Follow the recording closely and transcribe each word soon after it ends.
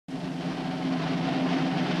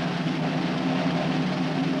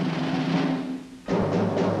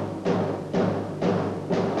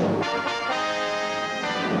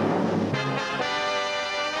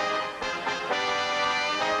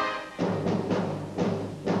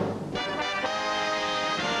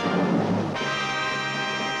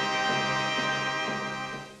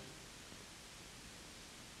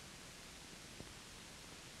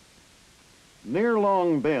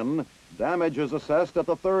long been damages assessed at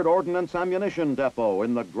the 3rd Ordnance Ammunition Depot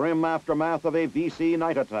in the grim aftermath of a VC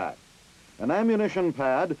night attack. An ammunition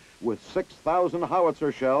pad with 6,000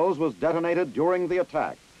 howitzer shells was detonated during the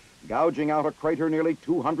attack, gouging out a crater nearly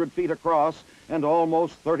 200 feet across and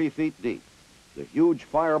almost 30 feet deep. The huge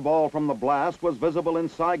fireball from the blast was visible in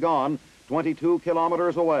Saigon, 22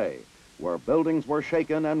 kilometers away, where buildings were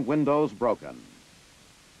shaken and windows broken.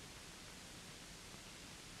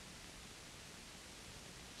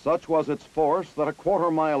 Such was its force that a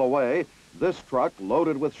quarter-mile away, this truck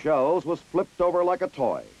loaded with shells was flipped over like a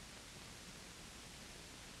toy.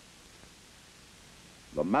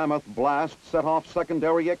 The mammoth blast set off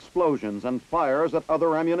secondary explosions and fires at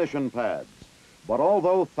other ammunition pads. But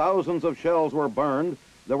although thousands of shells were burned,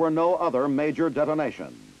 there were no other major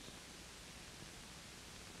detonations.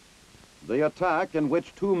 The attack, in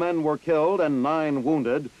which 2 men were killed and 9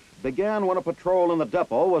 wounded, began when a patrol in the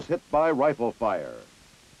depot was hit by rifle fire.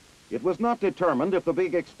 It was not determined if the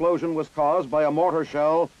big explosion was caused by a mortar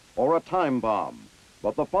shell or a time bomb,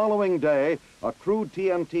 but the following day, a crude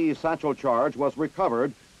TNT satchel charge was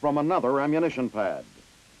recovered from another ammunition pad.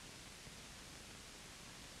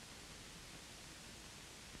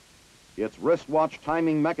 Its wristwatch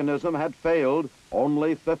timing mechanism had failed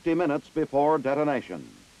only 50 minutes before detonation.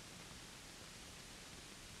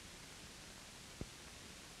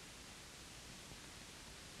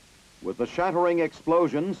 With the shattering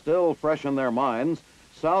explosion still fresh in their minds,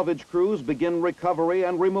 salvage crews begin recovery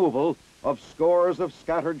and removal of scores of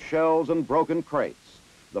scattered shells and broken crates,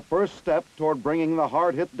 the first step toward bringing the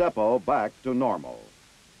hard-hit depot back to normal.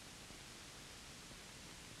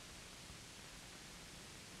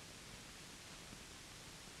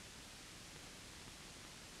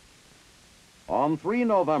 On 3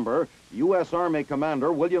 November, U.S. Army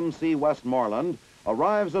Commander William C. Westmoreland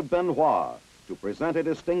arrives at Benoit to present a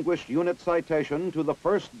distinguished unit citation to the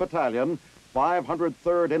 1st Battalion,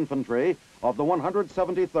 503rd Infantry of the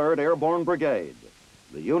 173rd Airborne Brigade.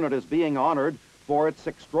 The unit is being honored for its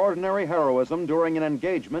extraordinary heroism during an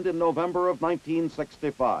engagement in November of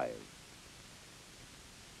 1965.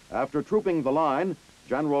 After trooping the line,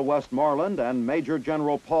 General Westmoreland and Major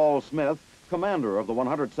General Paul Smith, commander of the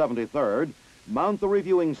 173rd, mount the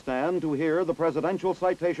reviewing stand to hear the presidential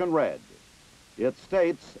citation read. It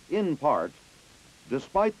states, in part,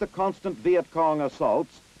 despite the constant Viet Cong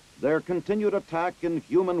assaults, their continued attack in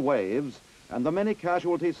human waves, and the many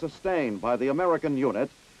casualties sustained by the American unit,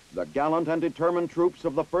 the gallant and determined troops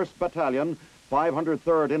of the 1st Battalion,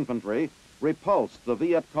 503rd Infantry, repulsed the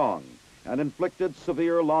Viet Cong and inflicted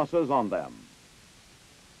severe losses on them.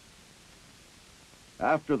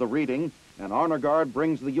 After the reading, an honor guard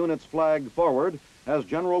brings the unit's flag forward as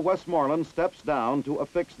General Westmoreland steps down to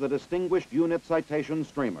affix the distinguished unit citation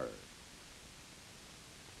streamer.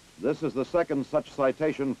 This is the second such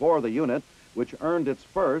citation for the unit, which earned its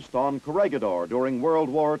first on Corregidor during World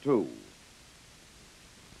War II.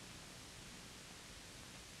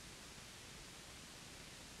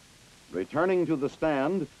 Returning to the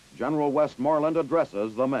stand, General Westmoreland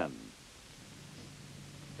addresses the men.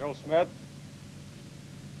 Colonel Smith,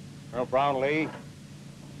 Colonel Brownlee,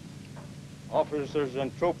 officers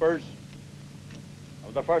and troopers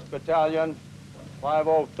of the 1st Battalion,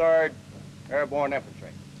 503rd Airborne Infantry.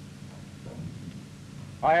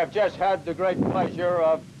 I have just had the great pleasure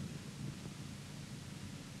of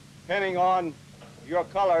pinning on your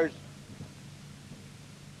colors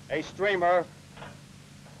a streamer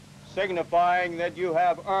signifying that you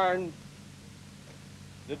have earned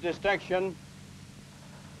the distinction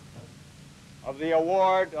of the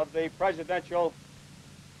award of the Presidential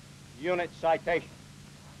Unit Citation.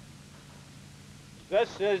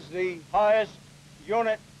 This is the highest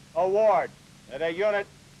unit award that a unit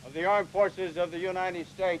of the Armed Forces of the United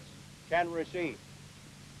States can receive.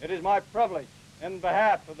 It is my privilege, in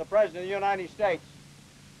behalf of the President of the United States,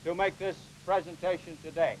 to make this presentation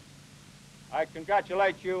today. I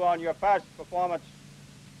congratulate you on your past performance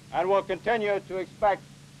and will continue to expect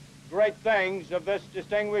great things of this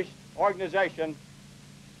distinguished organization,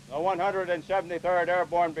 the 173rd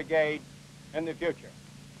Airborne Brigade, in the future.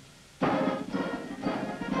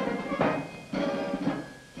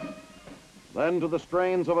 Then, to the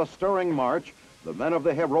strains of a stirring march, the men of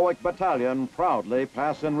the heroic battalion proudly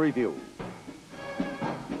pass in review.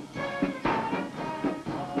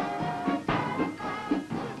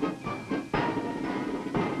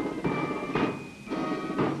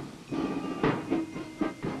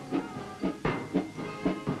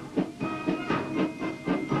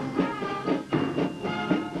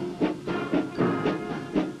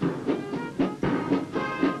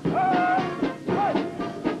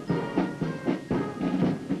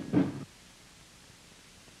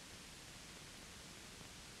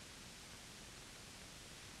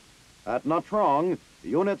 At Nha Trang,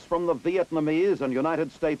 units from the Vietnamese and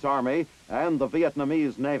United States Army and the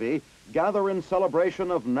Vietnamese Navy gather in celebration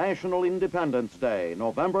of National Independence Day,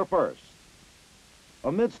 November 1st.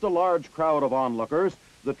 Amidst a large crowd of onlookers,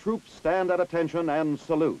 the troops stand at attention and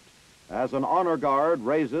salute as an honor guard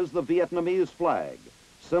raises the Vietnamese flag,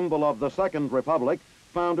 symbol of the Second Republic,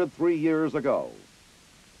 founded 3 years ago.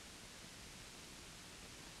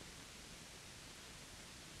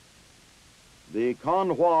 The Con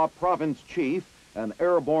Hoa Province Chief, an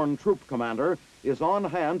airborne troop commander, is on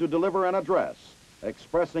hand to deliver an address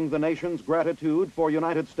expressing the nation's gratitude for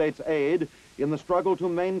United States aid in the struggle to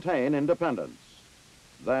maintain independence.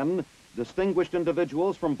 Then, distinguished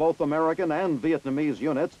individuals from both American and Vietnamese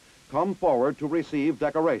units come forward to receive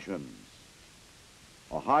decorations.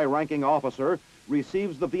 A high-ranking officer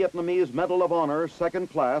receives the Vietnamese Medal of Honor,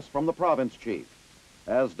 second class, from the province chief,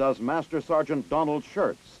 as does Master Sergeant Donald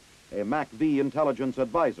Schertz, a MAC-V intelligence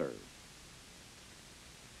advisor.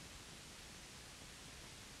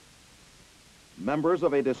 Members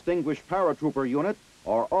of a distinguished paratrooper unit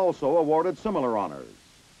are also awarded similar honors.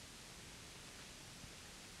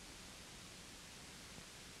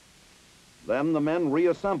 Then the men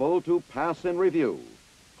reassemble to pass in review,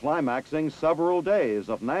 climaxing several days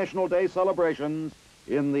of National Day celebrations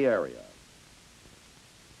in the area.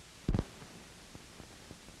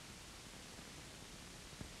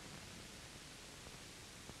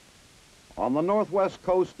 On the northwest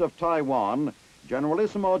coast of Taiwan,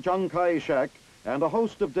 Generalissimo Chiang Kai-shek and a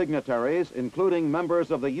host of dignitaries, including members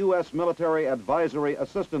of the U.S. Military Advisory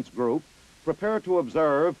Assistance Group, prepare to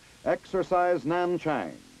observe Exercise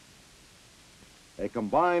Nanchang. A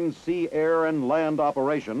combined sea, air, and land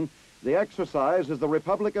operation, the exercise is the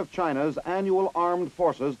Republic of China's annual Armed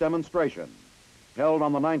Forces demonstration. Held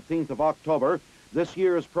on the 19th of October, this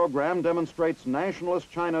year's program demonstrates Nationalist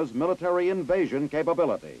China's military invasion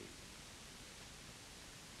capability.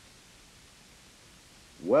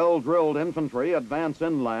 Well-drilled infantry advance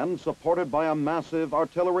inland, supported by a massive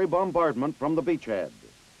artillery bombardment from the beachhead.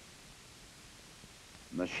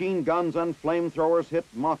 Machine guns and flamethrowers hit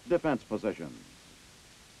mock defense positions.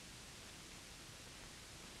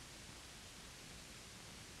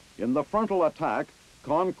 In the frontal attack,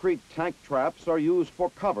 concrete tank traps are used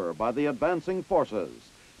for cover by the advancing forces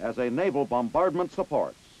as a naval bombardment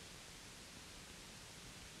supports.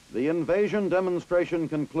 The invasion demonstration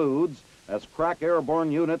concludes as crack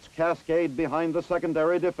airborne units cascade behind the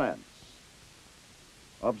secondary defense.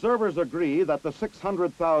 Observers agree that the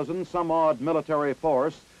 600,000 some odd military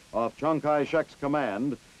force of Chiang Kai-shek's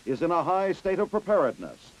command is in a high state of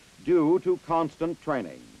preparedness due to constant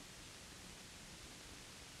training.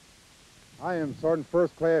 I am Sergeant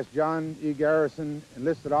First Class John E. Garrison,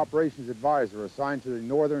 Enlisted Operations Advisor, assigned to the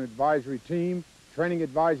Northern Advisory Team, Training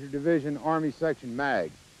Advisory Division, Army Section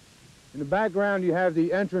MAG. In the background, you have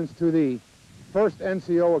the entrance to the 1st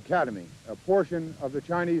NCO Academy, a portion of the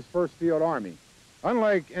Chinese 1st Field Army.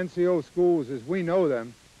 Unlike NCO schools as we know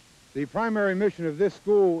them, the primary mission of this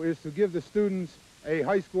school is to give the students a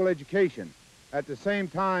high school education, at the same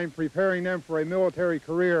time preparing them for a military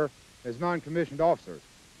career as non-commissioned officers.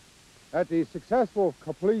 At the successful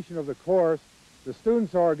completion of the course, the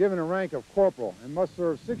students are given a rank of corporal and must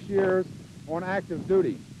serve 6 years on active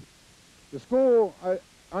duty. The school,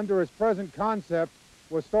 under its present concept,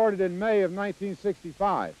 was started in May of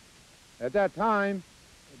 1965. At that time,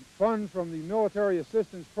 funds from the Military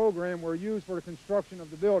Assistance Program were used for the construction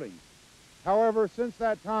of the buildings. However, since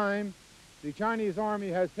that time, the Chinese Army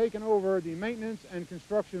has taken over the maintenance and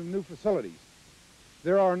construction of new facilities.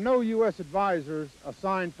 There are no U.S. advisors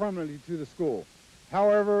assigned permanently to the school.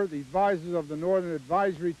 However, the advisors of the Northern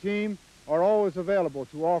Advisory Team are always available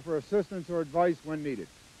to offer assistance or advice when needed.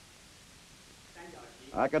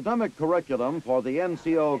 Academic curriculum for the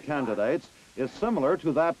NCO candidates is similar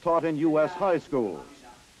to that taught in U.S. high schools.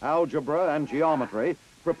 Algebra and geometry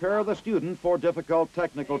prepare the student for difficult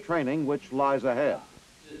technical training which lies ahead.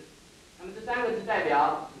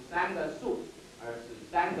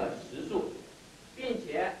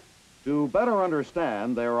 To better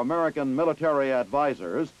understand their American military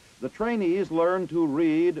advisors, the trainees learn to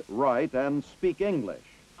read, write, and speak English.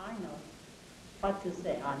 I know what to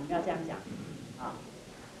say. 你要这样讲。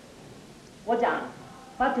我讲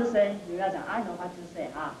what to say， 你要讲 I know what to say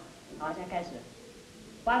啊。好，现在开始。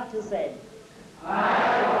What to say?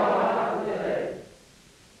 I know what to say.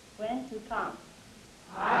 When to come?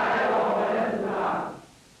 I know when to come.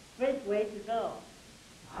 Which way to go?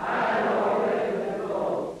 I know where to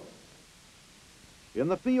go. In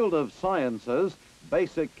the field of sciences,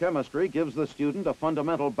 basic chemistry gives the student a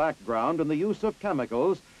fundamental background in the use of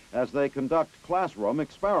chemicals as they conduct classroom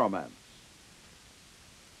experiments.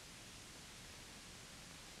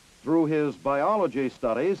 Through his biology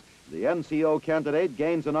studies, the NCO candidate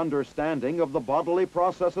gains an understanding of the bodily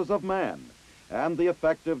processes of man and the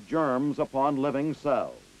effect of germs upon living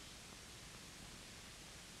cells.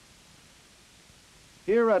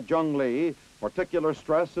 Here at Zhongli, particular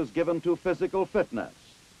stress is given to physical fitness.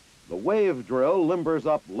 The wave drill limbers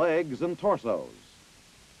up legs and torsos.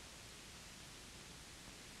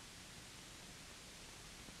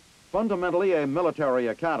 Fundamentally a military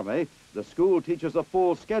academy, the school teaches a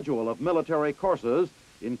full schedule of military courses,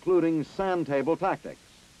 including sand table tactics.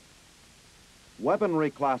 Weaponry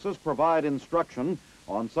classes provide instruction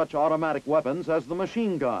on such automatic weapons as the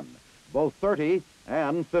machine gun, both 30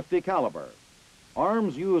 and 50 caliber.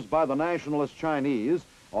 Arms used by the nationalist Chinese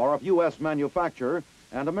are of U.S. manufacture,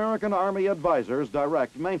 and American Army advisors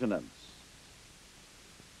direct maintenance.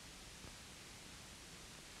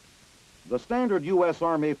 The standard U.S.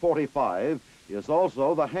 Army 45 is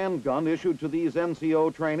also the handgun issued to these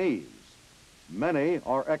NCO trainees. Many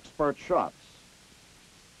are expert shots.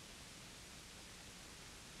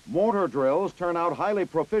 Mortar drills turn out highly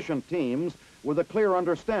proficient teams with a clear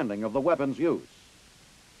understanding of the weapon's use.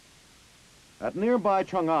 At nearby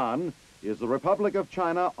Chang'an is the Republic of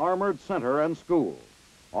China Armored Center and School.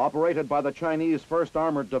 Operated by the Chinese 1st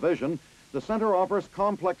Armored Division, the center offers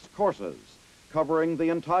complex courses covering the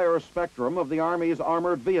entire spectrum of the Army's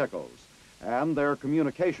armored vehicles and their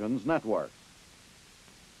communications network.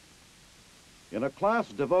 In a class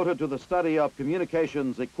devoted to the study of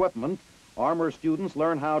communications equipment, armor students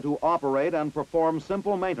learn how to operate and perform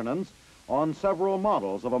simple maintenance on several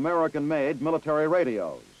models of American-made military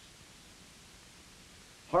radios.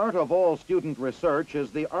 Heart of all student research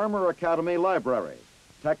is the Armor Academy Library.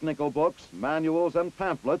 Technical books, manuals, and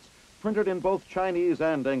pamphlets printed in both Chinese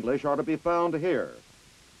and English are to be found here.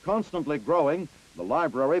 Constantly growing, the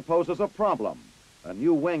library poses a problem. A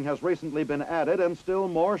new wing has recently been added and still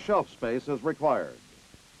more shelf space is required.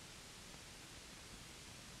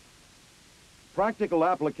 Practical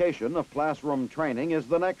application of classroom training is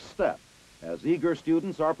the next step, as eager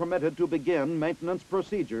students are permitted to begin maintenance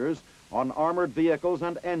procedures on armored vehicles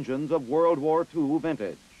and engines of World War II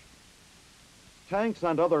vintage. Tanks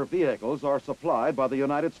and other vehicles are supplied by the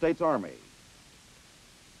United States Army.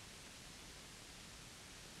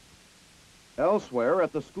 Elsewhere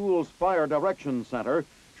at the school's Fire Direction Center,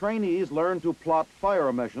 trainees learn to plot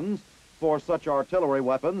fire missions for such artillery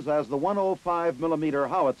weapons as the 105mm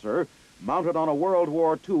howitzer mounted on a World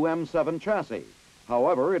War II M7 chassis.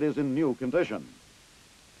 However, it is in new condition.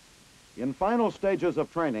 In final stages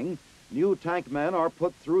of training, new tank men are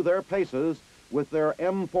put through their paces with their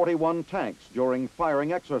M41 tanks during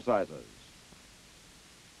firing exercises.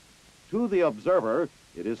 To the observer,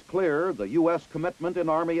 it is clear the U.S. commitment in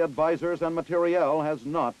Army advisors and materiel has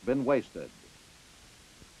not been wasted.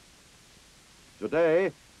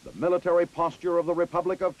 Today, the military posture of the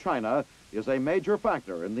Republic of China is a major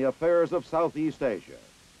factor in the affairs of Southeast Asia.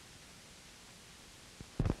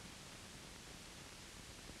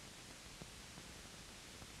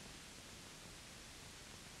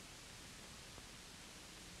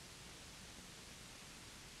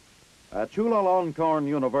 At Chulalongkorn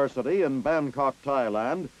University in Bangkok,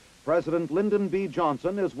 Thailand, President Lyndon B.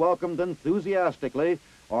 Johnson is welcomed enthusiastically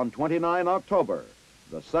on 29 October,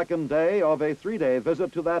 the second day of a 3-day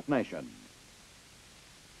visit to that nation.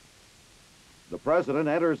 The President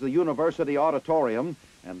enters the university auditorium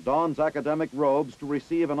and dons academic robes to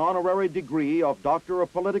receive an honorary degree of Doctor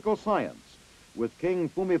of Political Science, with King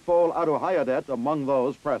Phumifol Adultjadet among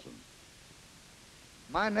those present.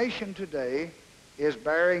 My nation today is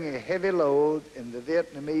bearing a heavy load in the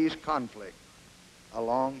Vietnamese conflict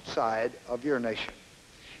alongside of your nation.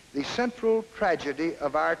 The central tragedy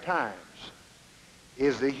of our times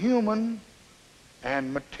is the human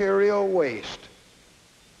and material waste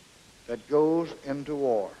that goes into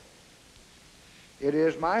war. It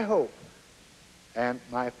is my hope and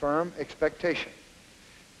my firm expectation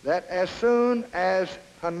that as soon as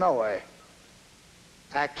Hanoi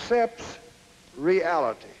accepts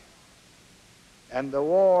reality and the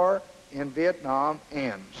war in Vietnam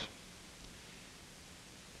ends,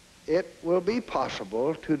 it will be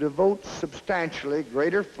possible to devote substantially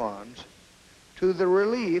greater funds to the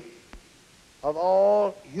relief of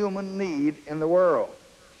all human need in the world,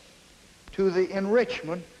 to the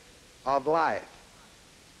enrichment of life.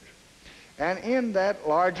 And in that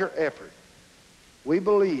larger effort, we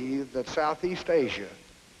believe that Southeast Asia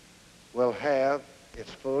will have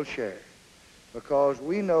its full share, because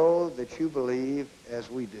we know that you believe, as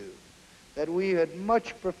we do, that we would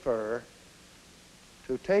much prefer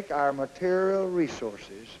to take our material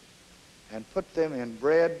resources and put them in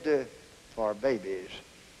bread for babies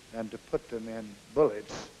than to put them in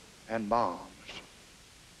bullets and bombs.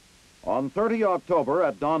 On 30 October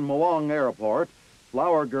at Don Muang Airport,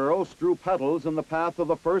 flower girls strew petals in the path of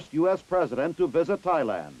the first U.S. president to visit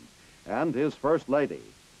Thailand and his First Lady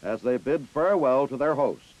as they bid farewell to their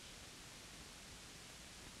hosts.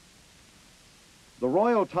 The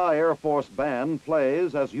Royal Thai Air Force Band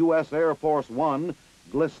plays as U.S. Air Force One,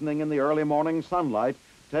 glistening in the early morning sunlight,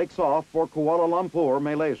 takes off for Kuala Lumpur,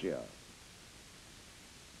 Malaysia.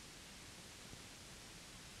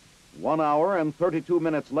 1 hour and 32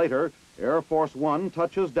 minutes later, Air Force One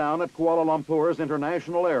touches down at Kuala Lumpur's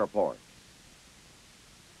International Airport.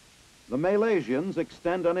 The Malaysians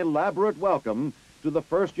extend an elaborate welcome to the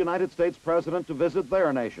first United States president to visit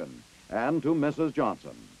their nation and to Mrs.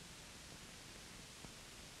 Johnson.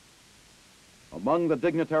 Among the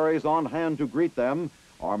dignitaries on hand to greet them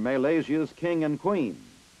are Malaysia's king and queen.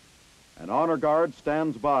 An honor guard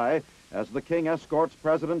stands by as the king escorts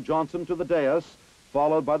President Johnson to the dais,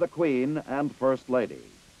 followed by the queen and First Lady.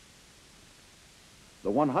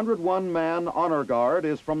 The 101-man honor guard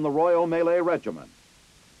is from the Royal Malay Regiment.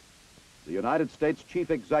 The United States Chief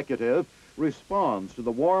Executive responds to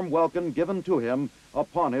the warm welcome given to him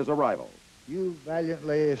upon his arrival. You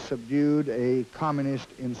valiantly subdued a communist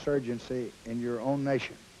insurgency in your own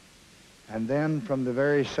nation. And then from the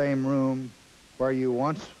very same room where you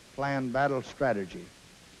once planned battle strategy,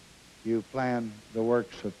 you planned the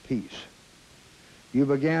works of peace. You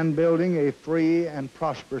began building a free and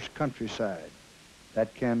prosperous countryside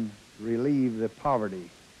that can relieve the poverty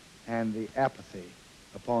and the apathy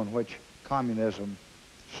upon which communism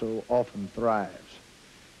so often thrives.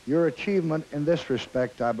 Your achievement in this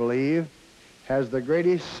respect, I believe, has the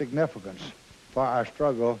greatest significance for our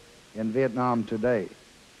struggle in Vietnam today.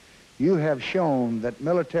 You have shown that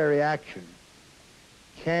military action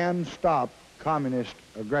can stop communist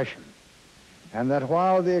aggression, and that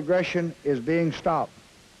while the aggression is being stopped,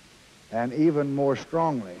 and even more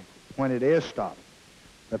strongly when it is stopped,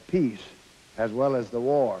 the peace as well as the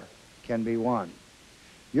war can be won.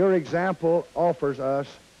 Your example offers us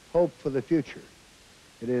hope for the future.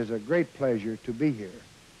 It is a great pleasure to be here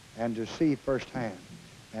and to see firsthand.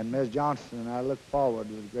 And Ms. Johnson and I look forward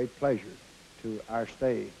with great pleasure to our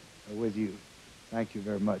stay with you. Thank you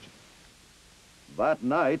very much. That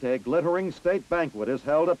night, a glittering state banquet is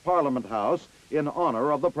held at Parliament House in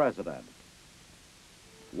honor of the president.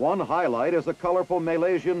 One highlight is a colorful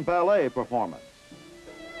Malaysian ballet performance.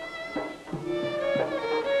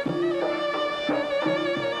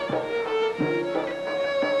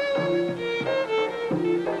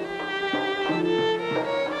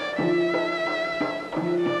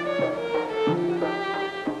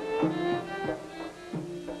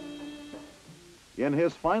 In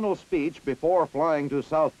his final speech before flying to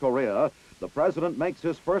South Korea, the president makes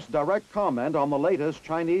his first direct comment on the latest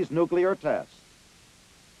Chinese nuclear test.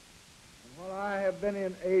 While I have been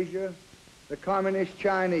in Asia, the communist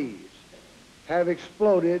Chinese have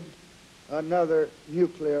exploded another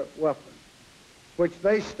nuclear weapon, which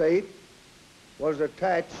they state was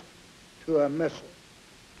attached to a missile.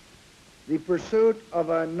 The pursuit of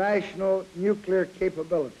a national nuclear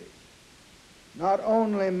capability not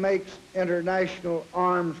only makes international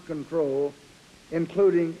arms control,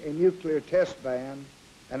 including a nuclear test ban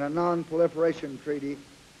and a non-proliferation treaty,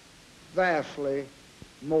 vastly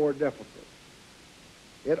more difficult.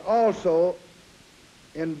 It also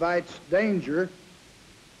invites danger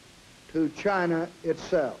to China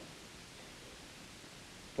itself.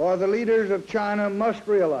 For the leaders of China must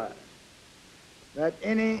realize that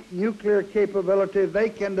any nuclear capability they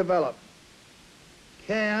can develop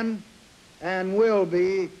can and will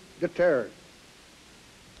be deterred.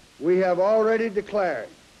 We have already declared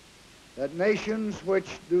that nations which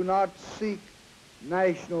do not seek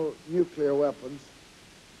national nuclear weapons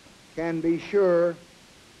can be sure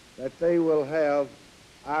that they will have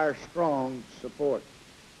our strong support,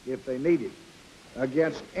 if they need it,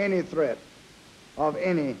 against any threat of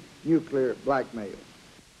any nuclear blackmail.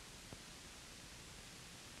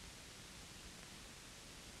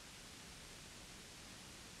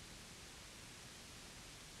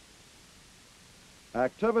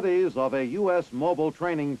 Activities of a U.S. mobile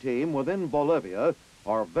training team within Bolivia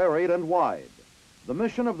are varied and wide. The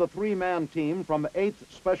mission of the three-man team from 8th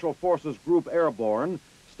Special Forces Group Airborne,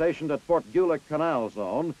 stationed at Fort Gulick Canal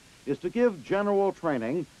Zone, is to give general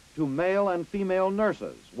training to male and female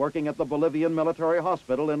nurses working at the Bolivian Military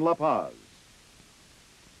Hospital in La Paz.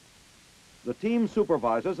 The team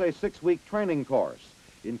supervises a 6-week training course,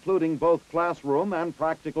 including both classroom and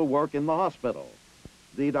practical work in the hospital.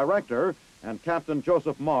 The director and Captain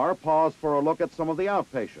Joseph Marr pause for a look at some of the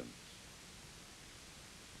outpatients.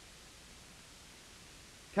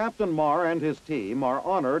 Captain Marr and his team are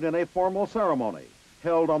honored in a formal ceremony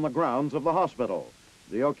held on the grounds of the hospital.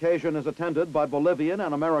 The occasion is attended by Bolivian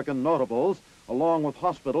and American notables, along with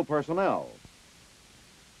hospital personnel.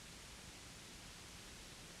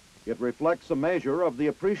 It reflects a measure of the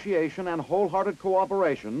appreciation and wholehearted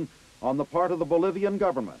cooperation on the part of the Bolivian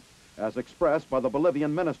government, as expressed by the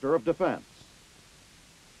Bolivian Minister of Defense.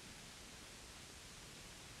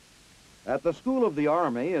 At the School of the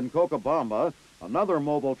Army in Cochabamba, another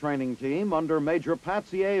mobile training team under Major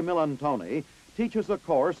Patsy A. Milantoni teaches a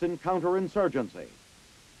course in counterinsurgency.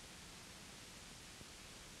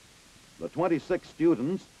 The 26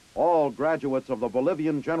 students, all graduates of the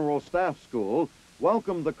Bolivian General Staff School,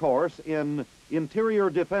 welcomed the course in Interior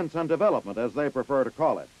Defense and Development, as they prefer to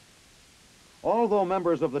call it. Although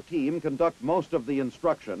members of the team conduct most of the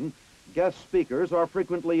instruction, guest speakers are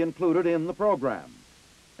frequently included in the program.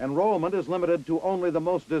 Enrollment is limited to only the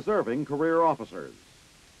most deserving career officers.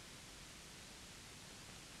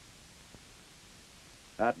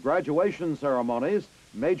 At graduation ceremonies,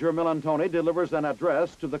 Major Milantoni delivers an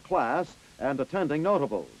address to the class and attending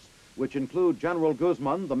notables, which include General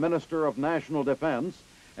Guzman, the Minister of National Defense,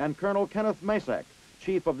 and Colonel Kenneth Masek,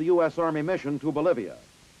 Chief of the U.S. Army Mission to Bolivia.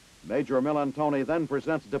 Major Milantoni then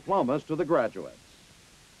presents diplomas to the graduates.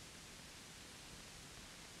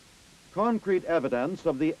 Concrete evidence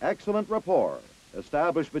of the excellent rapport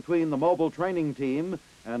established between the mobile training team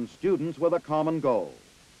and students with a common goal.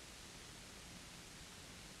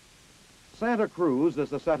 Santa Cruz is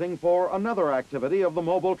the setting for another activity of the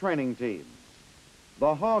mobile training team.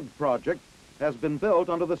 The HOG project has been built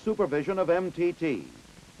under the supervision of MTT.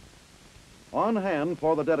 On hand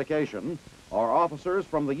for the dedication are officers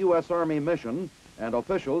from the U.S. Army Mission and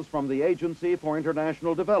officials from the Agency for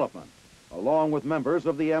International Development, along with members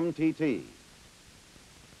of the MTT.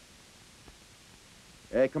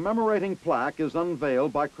 A commemorating plaque is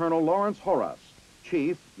unveiled by Colonel Lawrence Horace,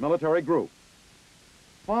 Chief, Military Group.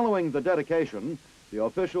 Following the dedication, the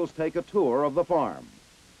officials take a tour of the farm.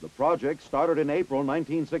 The project, started in April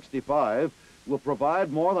 1965, will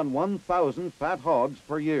provide more than 1,000 fat hogs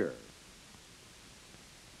per year.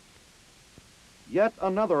 Yet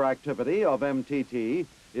another activity of MTT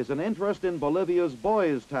is an interest in Bolivia's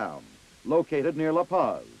Boys Town, located near La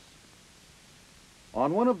Paz.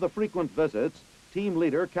 On one of the frequent visits, team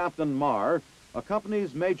leader Captain Marr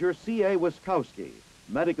accompanies Major C.A. Wiskowski,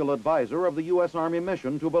 medical advisor of the U.S. Army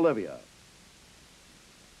Mission to Bolivia.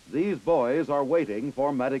 These boys are waiting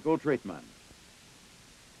for medical treatment.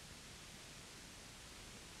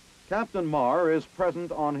 Captain Marr is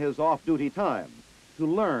present on his off-duty time to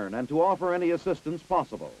learn and to offer any assistance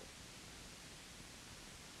possible.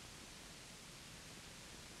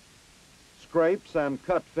 Scrapes and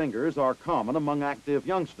cut fingers are common among active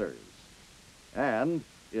youngsters, and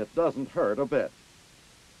it doesn't hurt a bit.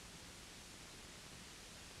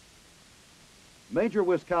 Major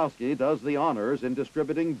Wiskowski does the honors in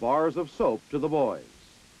distributing bars of soap to the boys.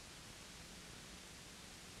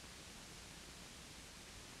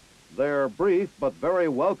 Their brief but very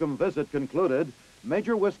welcome visit concluded,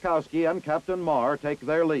 Major Wiskowski and Captain Marr take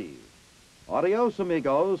their leave. Adios,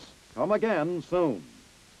 amigos. Come again soon.